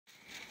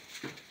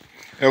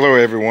Hello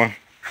everyone.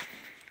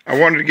 I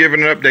wanted to give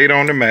an update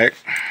on the Mack.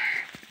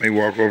 Let me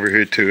walk over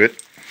here to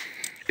it.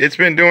 It's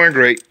been doing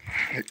great.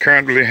 It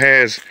currently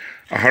has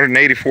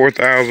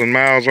 184,000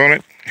 miles on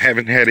it.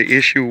 Haven't had an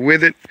issue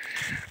with it.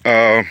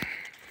 I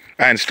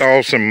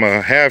installed some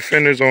half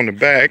fenders on the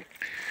back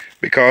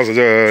because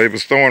it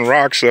was throwing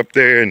rocks up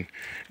there and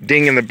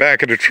dinging the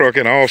back of the truck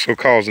and also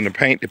causing the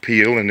paint to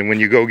peel. And then when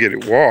you go get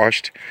it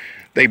washed,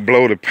 they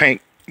blow the paint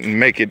and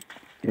make it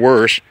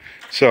worse.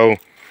 So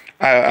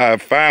I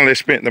finally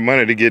spent the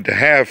money to get the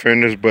half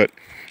fenders, but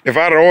if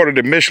I'd have ordered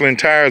the Michelin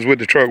tires with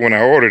the truck when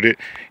I ordered it,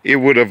 it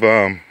would have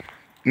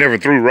never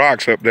threw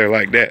rocks up there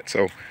like that.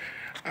 So,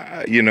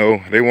 you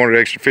know, they wanted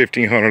extra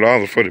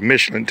 $1,500 for the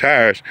Michelin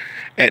tires.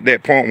 At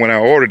that point when I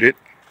ordered it,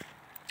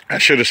 I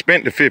should have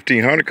spent the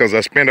 $1,500 because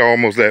I spent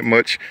almost that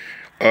much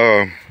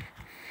for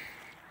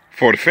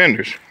the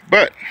fenders.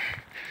 But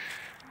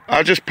I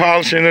was just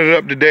polishing it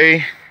up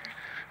today.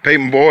 Paid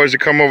my boys to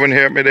come over and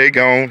help me. They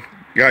gone.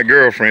 Got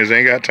girlfriends. They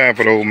ain't got time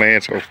for the old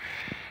man, so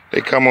they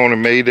come on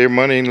and made their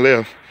money and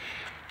left.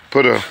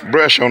 Put a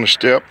brush on the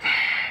step.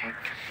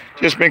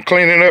 Just been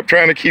cleaning up,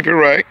 trying to keep it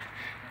right.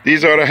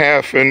 These are the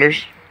half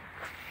fenders.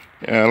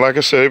 Like I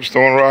said, it was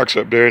throwing rocks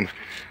up there, and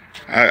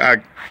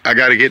I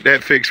got to get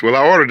that fixed. Well,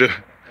 I ordered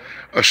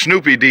a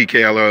Snoopy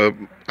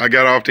decal. I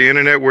got off the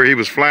internet where he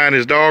was flying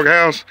his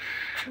doghouse,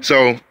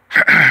 so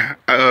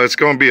it's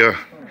going to be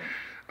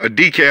a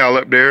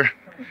decal up there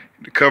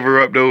to cover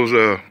up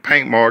those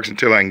paint marks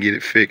until I can get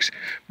it fixed.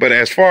 But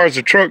as far as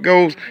the truck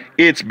goes,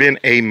 it's been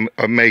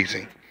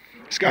amazing.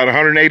 It's got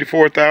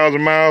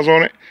 184,000 miles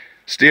on it.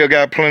 Still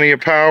got plenty of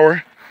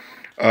power.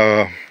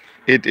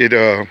 It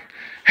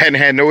hadn't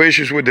had no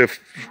issues with the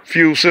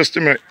fuel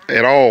system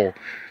at all.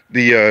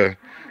 The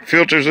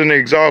filters in the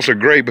exhaust are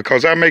great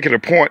because I make it a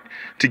point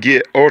to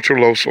get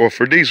ultra low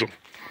sulfur diesel.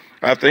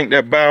 I think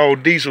that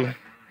biodiesel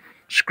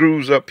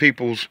screws up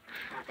people's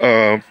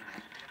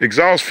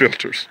exhaust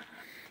filters.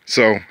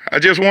 So I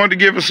just wanted to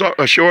give us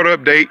a short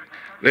update,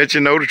 let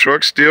you know the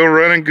truck's still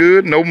running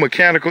good, no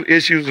mechanical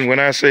issues, and when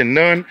I say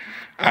none,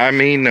 I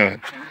mean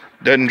none.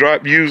 Doesn't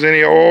use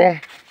any oil,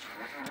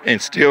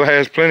 and still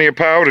has plenty of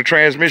power. The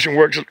transmission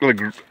works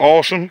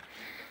awesome.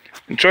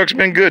 The truck's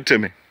been good to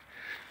me.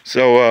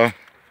 So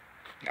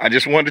I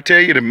just wanted to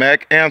tell you the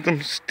Mack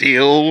Athem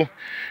still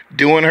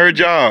doing her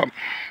job.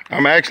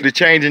 I'm actually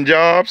changing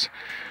jobs,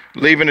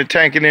 leaving the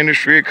tanking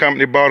industry. A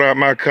company bought out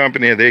my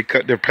company and they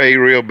cut their pay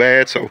real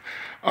bad, so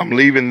I'm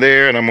leaving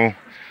there and I'm gonna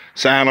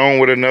sign on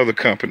with another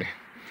company.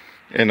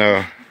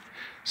 And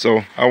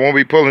so I won't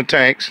be pulling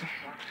tanks,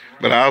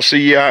 but I'll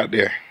see you out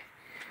there.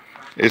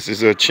 This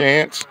is a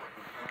chance.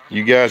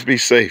 You guys be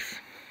safe.